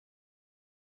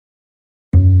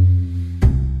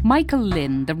Michael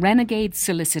Lynn, the renegade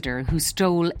solicitor who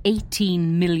stole €18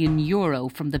 million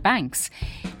from the banks,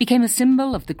 became a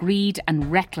symbol of the greed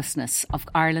and recklessness of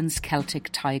Ireland's Celtic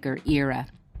Tiger era.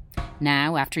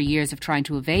 Now, after years of trying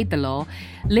to evade the law,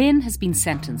 Lynn has been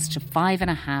sentenced to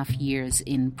 5.5 years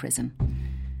in prison.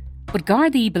 But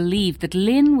Gardaí believe that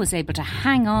Lynn was able to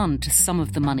hang on to some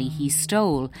of the money he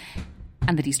stole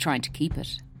and that he's trying to keep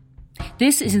it.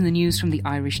 This is in the news from the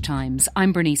Irish Times.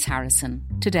 I'm Bernice Harrison.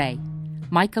 Today,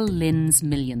 Michael Lynn's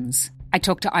millions. I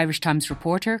talked to Irish Times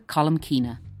reporter Colm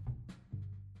Keena.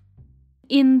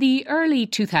 In the early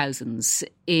 2000s,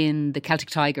 in the Celtic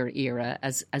Tiger era,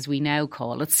 as we now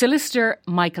call it, solicitor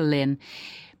Michael Lynn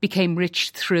became rich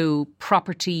through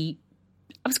property,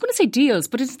 I was going to say deals,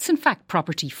 but it's in fact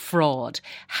property fraud.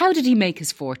 How did he make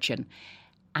his fortune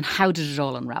and how did it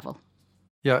all unravel?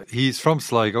 Yeah, he's from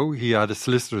Sligo. He had a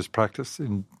solicitor's practice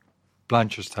in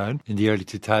Blanchardstown. In the early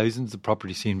 2000s, the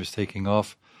property scene was taking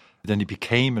off. Then he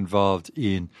became involved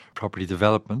in property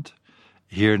development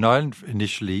here in Ireland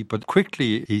initially, but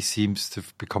quickly he seems to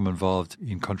have become involved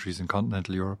in countries in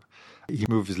continental Europe. He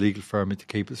moved his legal firm into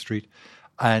Capel Street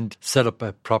and set up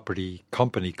a property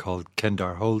company called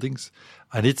Kendar Holdings,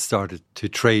 and it started to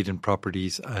trade in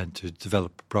properties and to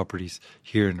develop properties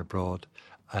here and abroad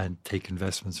and take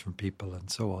investments from people and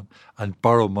so on, and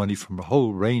borrow money from a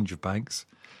whole range of banks.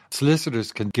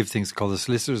 Solicitors can give things called the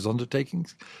solicitor's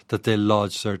undertakings, that they'll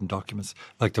lodge certain documents,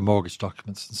 like the mortgage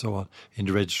documents and so on, in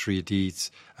the registry of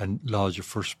deeds and lodge a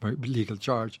first legal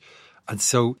charge. And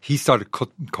so he started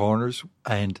cutting corners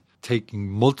and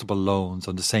taking multiple loans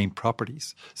on the same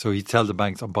properties. So he'd tell the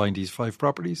banks, I'm buying these 5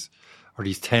 properties or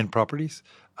these 10 properties,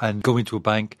 and go into a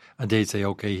bank and they'd say,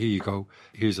 OK, here you go,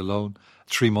 here's a loan.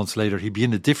 3 months later, he'd be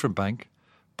in a different bank,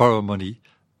 borrow money,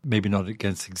 maybe not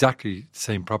against exactly the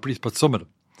same properties, but some of them.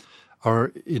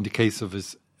 Or in the case of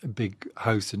his big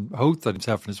house in Howth that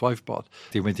himself and his wife bought,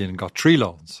 they went in and got 3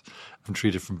 loans from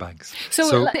 3 different banks.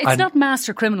 So it's not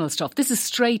master criminal stuff. This is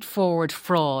straightforward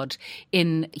fraud.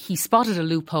 He spotted a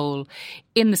loophole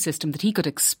in the system that he could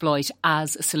exploit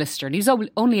as a solicitor. And he was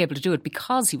only able to do it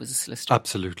because he was a solicitor.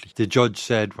 Absolutely. The judge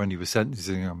said when he was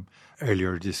sentencing him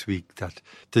earlier this week that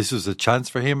this was a chance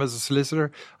for him as a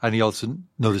solicitor, and he also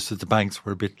noticed that the banks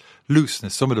were a bit loose. Now,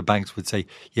 some of the banks would say,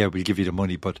 yeah, we'll give you the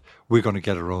money, but we're going to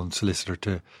get our own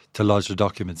solicitor to lodge the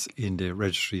documents in the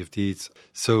registry of deeds.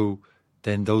 So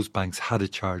then those banks had a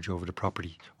charge over the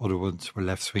property. Other ones were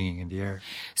left swinging in the air.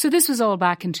 So this was all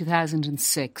back in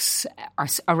 2006, or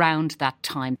around that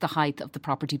time, the height of the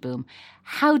property boom.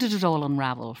 How did it all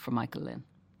unravel for Michael Lynn?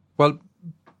 Well,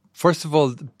 first of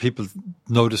all, people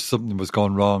noticed something was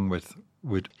going wrong with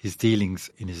his dealings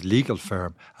in his legal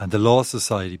firm, and the Law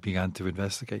Society began to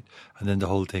investigate, and then the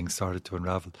whole thing started to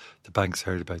unravel. The banks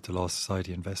heard about the Law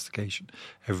Society investigation.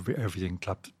 Everything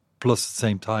collapsed. Plus, at the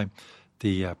same time,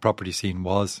 the property scene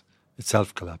was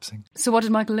itself collapsing. So what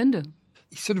did Michael Lynn do?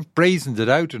 He sort of brazened it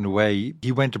out in a way.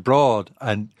 He went abroad,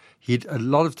 and he'd a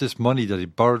lot of this money that he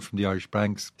borrowed from the Irish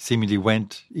banks seemingly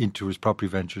went into his property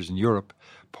ventures in Europe,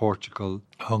 Portugal,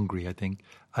 Hungary, I think.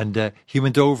 And he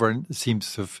went over and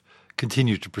seems to have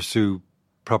continued to pursue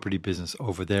property business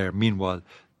over there. Meanwhile,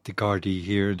 the Gardaí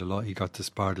here, he got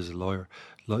disbarred as a lawyer.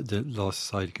 The Law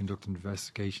Society conducted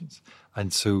investigations.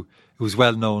 And so it was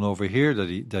well known over here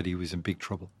that he was in big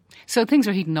trouble. So things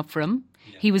were heating up for him.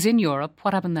 Yeah. He was in Europe.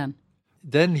 What happened then?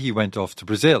 Then he went off to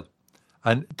Brazil.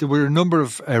 And there were a number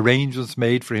of arrangements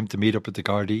made for him to meet up with the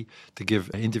Gardaí to give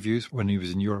interviews when he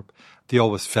was in Europe. They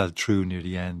always fell through near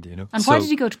the end, you know. And why did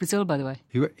he go to Brazil, by the way?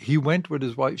 He went with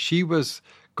his wife. She was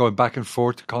going back and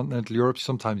forth to continental Europe,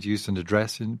 sometimes used an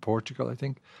address in Portugal, I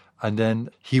think. And then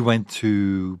he went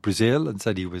to Brazil and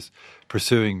said he was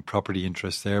pursuing property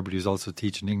interests there, but he was also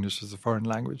teaching English as a foreign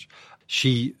language.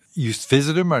 She used to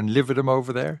visit him and live with him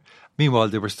over there. Meanwhile,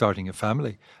 they were starting a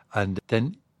family. And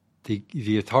then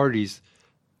the authorities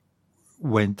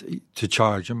went to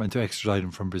charge him and to extradite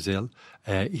him from Brazil.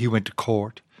 He went to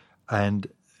court and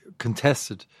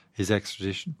contested his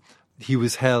extradition. He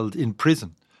was held in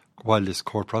prison while this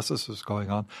court process was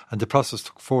going on, and the process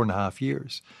took 4.5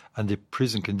 years, and the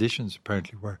prison conditions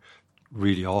apparently were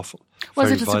really awful.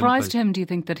 Was it a surprise to him, do you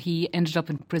think, that he ended up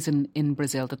in prison in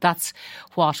Brazil, that that's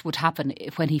what would happen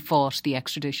when he fought the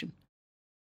extradition?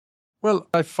 Well,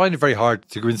 I find it very hard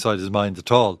to go inside his mind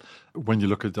at all when you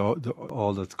look at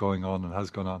all that's going on and has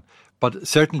gone on. But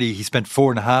certainly he spent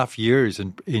 4.5 years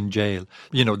in jail.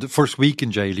 You know, the first week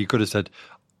in jail, he could have said,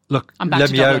 look,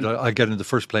 let me out, I'll get in the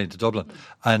first plane to Dublin.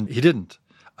 And he didn't.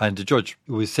 And the judge,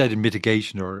 who was said in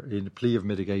mitigation or in a plea of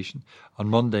mitigation, on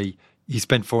Monday, He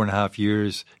spent 4.5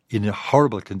 years in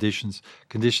horrible conditions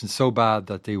so bad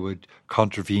that they would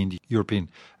contravene the European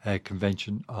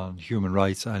Convention on Human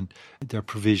Rights and their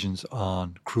provisions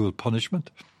on cruel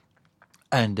punishment.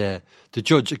 And the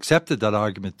judge accepted that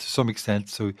argument to some extent.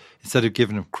 So instead of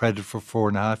giving him credit for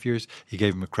 4.5 years, he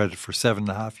gave him a credit for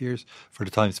 7.5 years for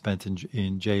the time spent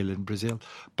in jail in Brazil.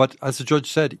 But as the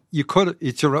judge said,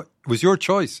 it was your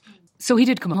choice. So he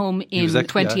did come home in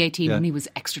 2018 when he was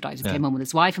extradited, came home with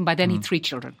his wife, and by then he had 3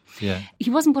 children. Yeah. He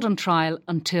wasn't put on trial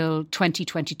until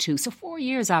 2022, so 4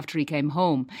 years after he came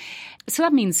home. So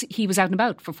that means he was out and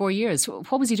about for 4 years.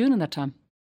 What was he doing in that time?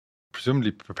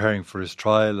 Presumably preparing for his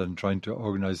trial and trying to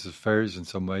organise his affairs in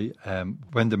some way.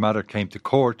 When the matter came to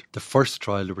court, the first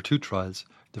trial, there were 2 trials.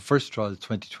 The first trial,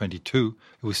 2022,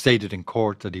 it was stated in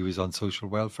court that he was on social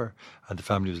welfare and the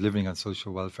family was living on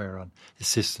social welfare on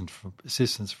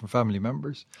assistance from family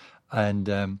members.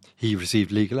 And he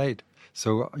received legal aid.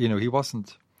 So, he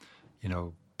wasn't,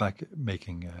 back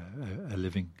making a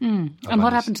living. And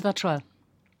what happened to that trial?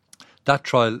 That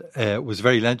trial was a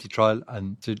very lengthy trial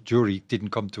and the jury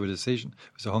didn't come to a decision.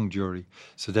 It was a hung jury.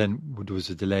 So then there was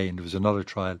a delay and there was another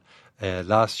trial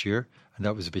last year and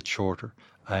that was a bit shorter.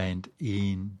 And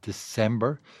in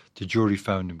December, the jury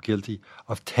found him guilty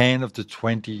of 10 of the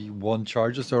 21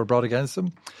 charges that were brought against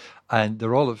him. And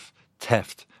they're all of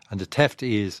theft. And the theft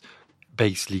is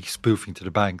basically spoofing to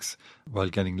the banks while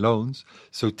getting loans.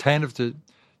 So 10 of the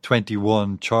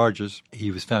 21 charges, he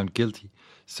was found guilty.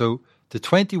 So the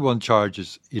 21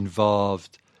 charges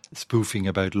involved spoofing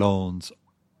about loans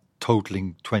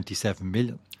totalling 27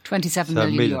 million. 27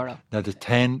 million euro. Now, the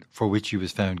 10 for which he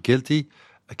was found guilty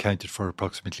accounted for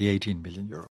approximately 18 million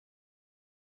euro.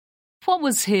 What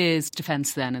was his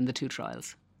defence then in the 2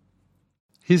 trials?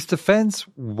 His defence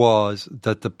was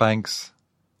that the banks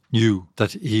knew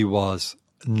that he was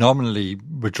nominally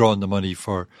withdrawing the money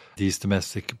for these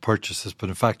domestic purchases, but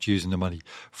in fact using the money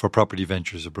for property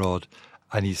ventures abroad.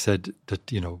 And he said that,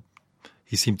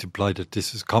 he seemed to imply that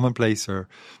this is commonplace or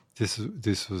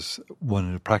this was one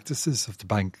of the practices of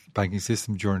the banking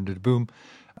system during the boom.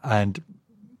 And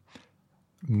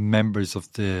members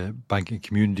of the banking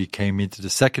community came into the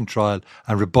second trial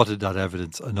and rebutted that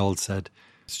evidence and all said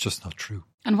it's just not true.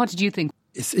 And what did you think?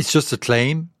 It's just a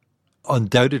claim.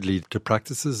 Undoubtedly, the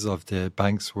practices of the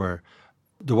banks were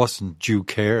there wasn't due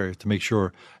care to make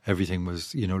sure everything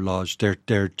was, lodged.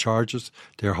 Their charges,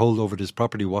 their hold over this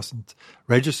property wasn't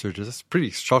registered. That's pretty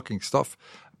shocking stuff.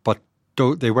 But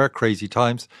they were crazy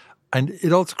times. And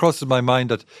it also crosses my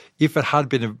mind that if it had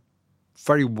been a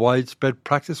very widespread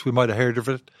practice, we might have heard of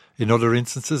it in other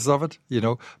instances of it,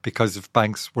 because if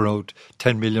banks were owed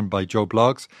 10 million by Joe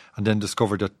Bloggs and then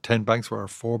discovered that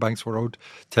 4 banks were owed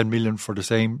 10 million for the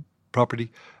same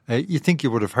property, you think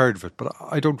you would have heard of it, but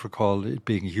I don't recall it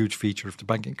being a huge feature of the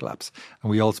banking collapse,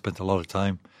 and we all spent a lot of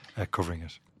time covering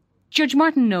it. Judge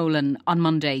Martin Nolan on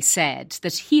Monday said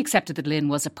that he accepted that Lynn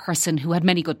was a person who had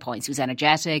many good points. He was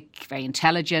energetic, very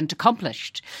intelligent,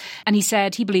 accomplished. And he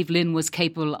said he believed Lynn was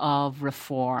capable of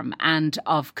reform and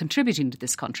of contributing to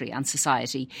this country and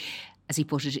society, as he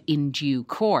put it, in due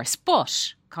course.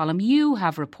 But, Colm, you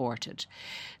have reported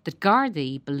that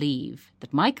Gardaí believe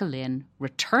that Michael Lynn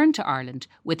returned to Ireland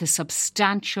with a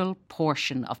substantial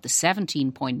portion of the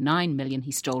 17.9 million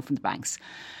he stole from the banks.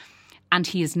 And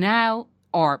he is now,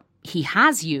 or he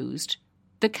has used,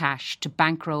 the cash to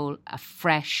bankroll a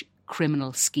fresh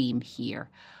criminal scheme here.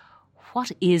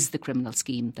 What is the criminal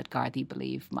scheme that Gardaí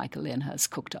believe Michael Lynn has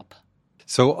cooked up?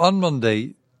 So on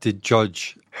Monday, the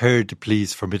judge heard the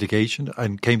pleas for mitigation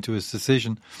and came to his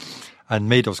decision and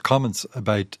made those comments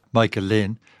about Michael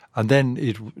Lynn. And then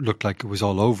it looked like it was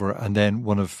all over. And then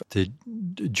one of the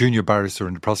junior barrister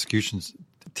in the prosecution's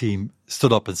team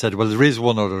stood up and said, well, there is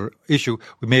one other issue.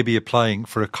 We may be applying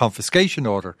for a confiscation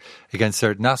order against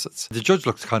certain assets. The judge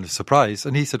looked kind of surprised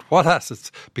and he said, what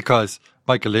assets? Because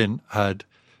Michael Lynn had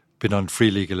been on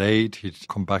free legal aid. He'd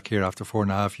come back here after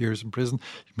 4.5 years in prison.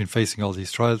 He'd been facing all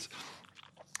these trials.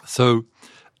 So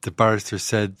the barrister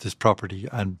said there's property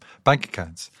and bank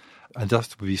accounts, and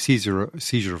that would be seizure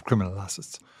of criminal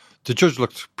assets. The judge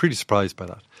looked pretty surprised by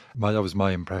that. That was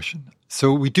my impression.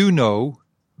 So we do know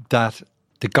that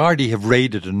the Gardaí have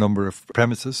raided a number of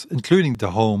premises, including the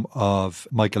home of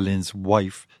Michael Lynn's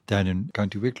wife down in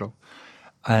County Wicklow.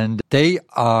 And they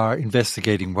are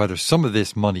investigating whether some of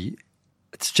this money,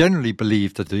 it's generally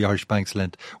believed that the Irish banks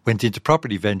lent, went into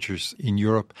property ventures in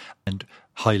Europe and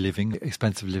high living,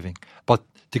 expensive living. But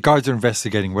the guards are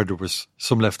investigating whether there was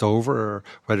some left over or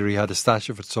whether he had a stash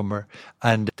of it somewhere.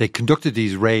 And they conducted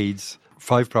these raids.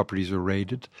 5 properties were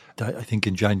raided, I think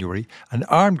in January. And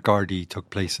armed Gardaí took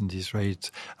place in these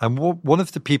raids. And one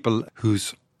of the people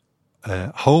whose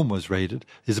home was raided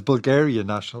is a Bulgarian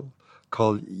national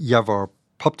called Yavor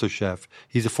Poptoshev.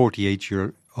 He's a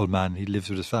 48-year-old man. He lives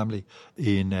with his family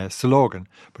in Silogan,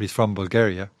 but he's from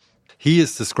Bulgaria. He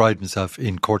has described himself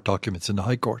in court documents in the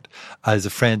High Court as a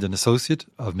friend and associate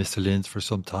of Mr. Lynn's for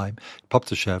some time.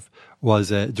 Poptoshev was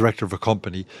a director of a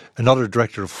company, another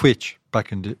director of which,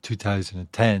 back in the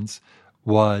 2010s,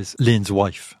 was Lynn's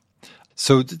wife.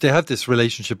 So they have this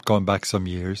relationship going back some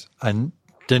years, and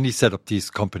then he set up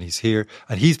these companies here,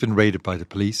 and he's been raided by the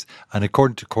police. And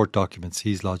according to court documents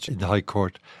he's lodged in the High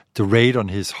Court, the raid on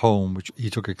his home, which he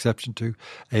took exception to,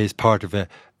 is part of an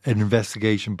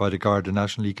investigation by the Garda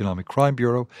National Economic Crime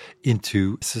Bureau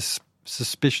into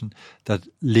suspicion that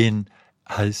Lynn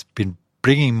has been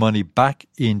bringing money back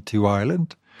into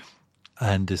Ireland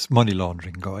and this money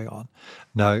laundering going on.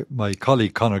 Now, my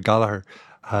colleague Conor Gallagher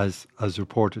has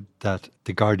reported that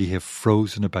the Gardaí have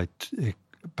frozen about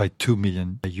 2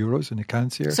 million euros in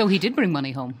accounts here. So he did bring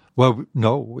money home? Well,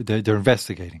 no, they're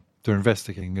investigating. They're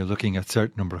investigating. They're looking at a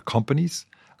certain number of companies,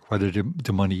 whether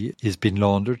the money is being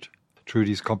laundered through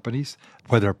these companies,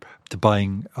 whether the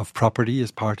buying of property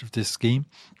is part of this scheme.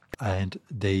 And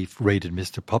they've raided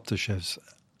Mr. Poptoshev's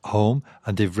home,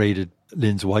 and they've raided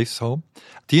Lynn's wife's home.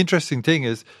 The interesting thing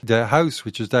is the house,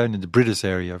 which is down in the Bridas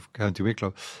area of County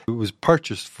Wicklow, it was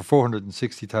purchased for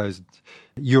 460,000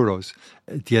 euros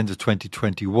at the end of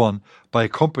 2021 by a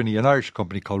company, an Irish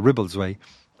company called Ribblesway,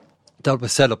 that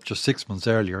was set up just 6 months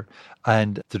earlier,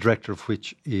 and the director of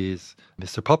which is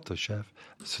Mr. Poptoshev.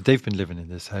 So they've been living in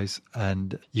this house,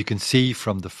 and you can see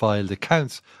from the filed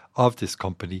accounts of this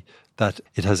company that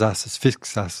it has assets,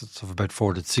 fixed assets of about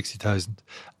 460,000.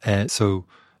 So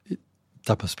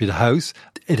that must be the house.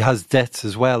 It has debts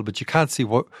as well, but you can't see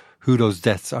who those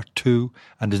debts are to,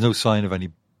 and there's no sign of any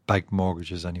bank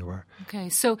mortgages anywhere. Okay,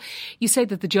 so you say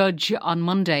that the judge on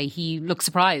Monday, he looked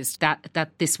surprised that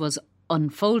this was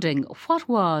unfolding. What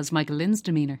was Michael Lynn's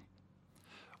demeanour?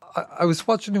 I was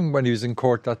watching him when he was in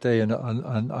court that day, and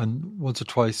once or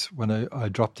twice when I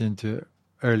dropped into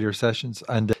earlier sessions,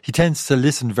 and he tends to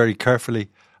listen very carefully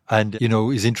and,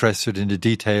 is interested in the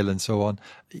detail and so on.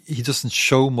 He doesn't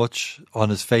show much on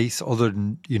his face other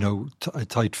than, a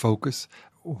tight focus.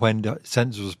 When the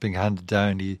sentence was being handed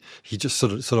down, he just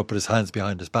sort of stood up with his hands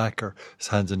behind his back or his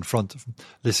hands in front of him,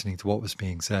 listening to what was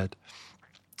being said.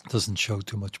 Doesn't show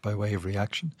too much by way of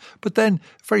reaction. But then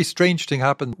a very strange thing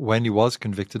happened when he was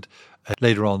convicted.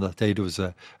 Later on that day, there was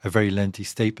a very lengthy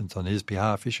statement on his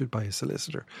behalf issued by his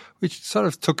solicitor, which sort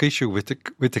of took issue with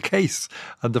the case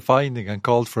and the finding and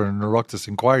called for an Oireachtas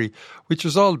inquiry, which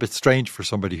was all a bit strange for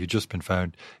somebody who'd just been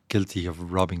found guilty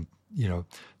of robbing,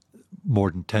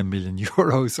 more than 10 million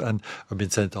euros and have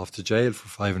been sent off to jail for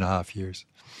 5.5 years.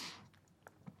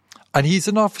 And he's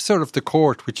an officer of the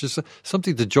court, which is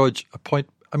something the judge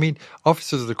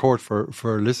officers of the court,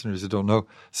 for listeners who don't know,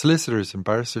 solicitors and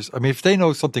barristers, if they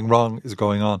know something wrong is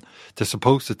going on, they're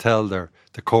supposed to tell the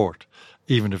court,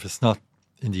 even if it's not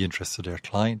in the interests of their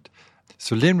client.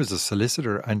 So Lynn was a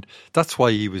solicitor, and that's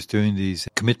why he was doing these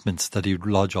commitments that he would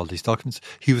lodge all these documents.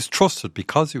 He was trusted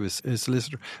because he was a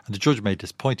solicitor, and the judge made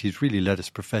this point, he's really let his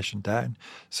profession down.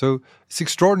 So it's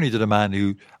extraordinary that a man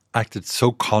who acted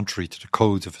so contrary to the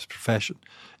codes of his profession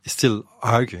is still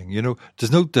arguing.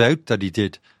 There's no doubt that he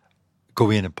did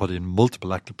go in and put in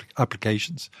multiple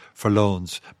applications for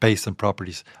loans based on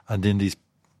properties, and then these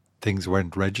things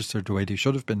weren't registered the way they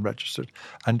should have been registered.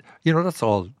 And, that's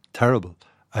all terrible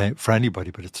for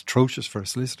anybody, but it's atrocious for a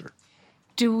solicitor.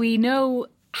 Do we know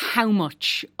how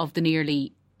much of the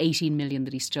nearly 18 million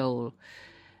that he stole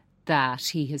that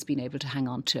he has been able to hang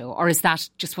on to? Or is that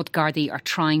just what Gardaí are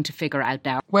trying to figure out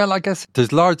now? Well, I guess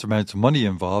there's large amounts of money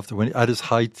involved. When at his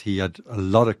height, he had a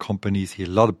lot of companies, he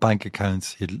had a lot of bank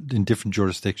accounts in different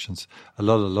jurisdictions, a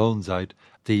lot of loans out.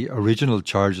 The original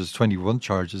charges, 21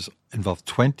 charges, involved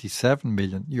 27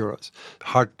 million euros.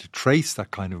 Hard to trace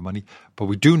that kind of money, but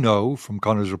we do know from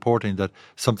Conor's reporting that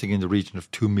something in the region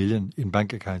of 2 million in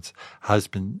bank accounts has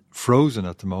been frozen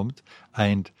at the moment,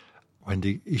 and when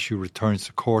the issue returns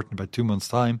to court in about 2 months'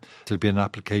 time, there'll be an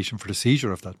application for the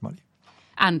seizure of that money.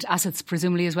 And assets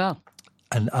presumably as well?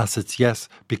 And assets, yes,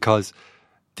 because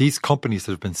these companies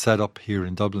that have been set up here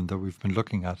in Dublin that we've been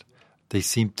looking at, they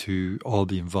seem to all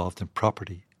be involved in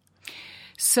property.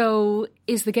 So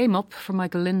is the game up for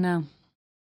Michael Lynn now?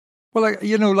 Well,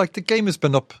 the game has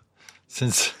been up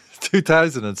since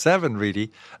 2007,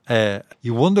 really.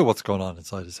 You wonder what's going on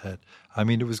inside his head.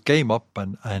 It was game up,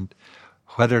 and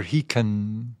whether he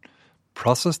can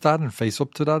process that and face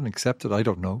up to that and accept it, I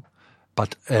don't know.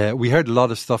 But we heard a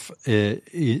lot of stuff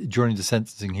during the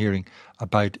sentencing hearing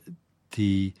about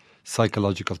the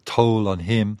psychological toll on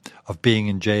him of being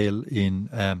in jail in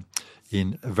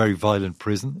in a very violent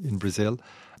prison in Brazil,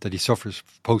 that he suffers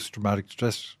post-traumatic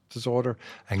stress disorder,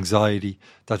 anxiety,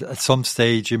 that at some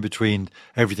stage in between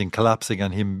everything collapsing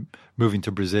and him moving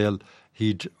to Brazil,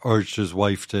 he'd urged his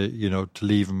wife to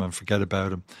leave him and forget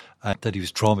about him, and that he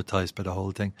was traumatised by the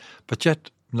whole thing. But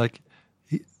yet,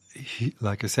 he,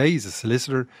 like I say, he's a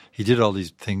solicitor. He did all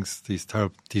these things,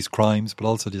 these crimes, but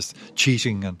also this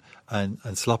cheating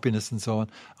and sloppiness and so on.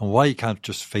 And why he can't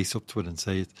just face up to it and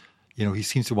say it? He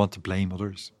seems to want to blame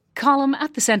others. Colm,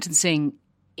 at the sentencing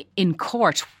in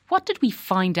court, what did we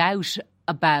find out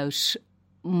about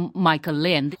Michael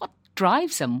Lynn? What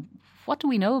drives him? What do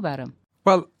we know about him?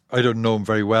 Well, I don't know him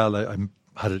very well. I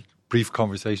had a brief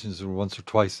conversations with him once or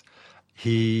twice.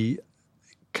 He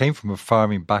came from a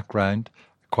farming background,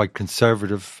 quite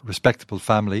conservative, respectable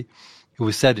family. It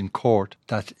was said in court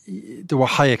that there were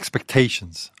high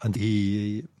expectations, and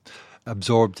he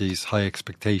absorbed these high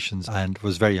expectations and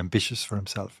was very ambitious for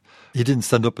himself. He didn't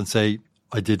stand up and say,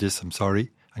 I did this, I'm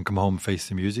sorry, and come home and face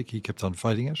the music. He kept on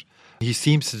fighting it. He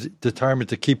seems determined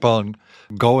to keep on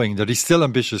going, that he's still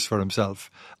ambitious for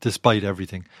himself despite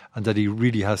everything, and that he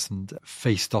really hasn't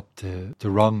faced up to the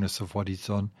wrongness of what he's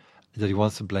done, that he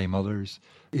wants to blame others.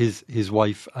 His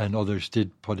wife and others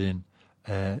did put in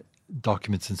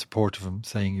documents in support of him,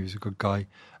 saying he was a good guy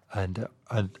and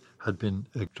had been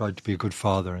tried to be a good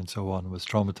father and so on, and was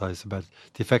traumatised about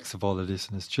the effects of all of this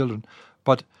on his children.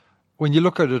 But when you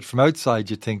look at it from outside,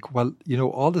 you think, well,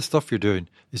 all the stuff you're doing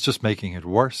is just making it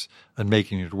worse, and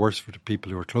making it worse for the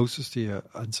people who are closest to you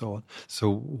and so on. So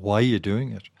why are you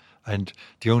doing it? And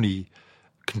the only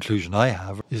conclusion I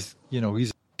have is,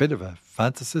 he's a bit of a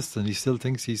fantasist, and he still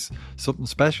thinks he's something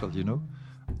special,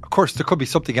 Of course, there could be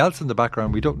something else in the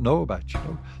background we don't know about,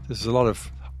 There's a lot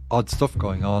of odd stuff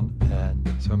going on,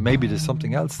 and so maybe there's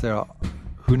something else there.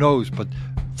 Who knows? But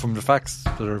from the facts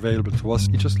that are available to us,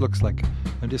 he just looks like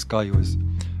this guy who has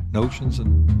notions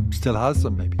and still has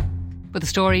them, maybe. But the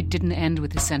story didn't end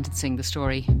with his sentencing. The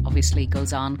story obviously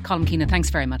goes on. Colm Keena, thanks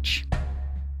very much.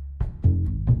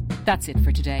 That's it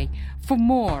for today. For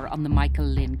more on the Michael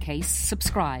Lynn case,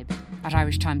 subscribe at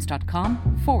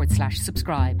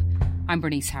irishtimes.com/subscribe. I'm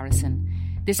Bernice Harrison.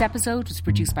 This episode was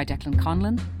produced by Declan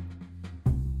Conlon.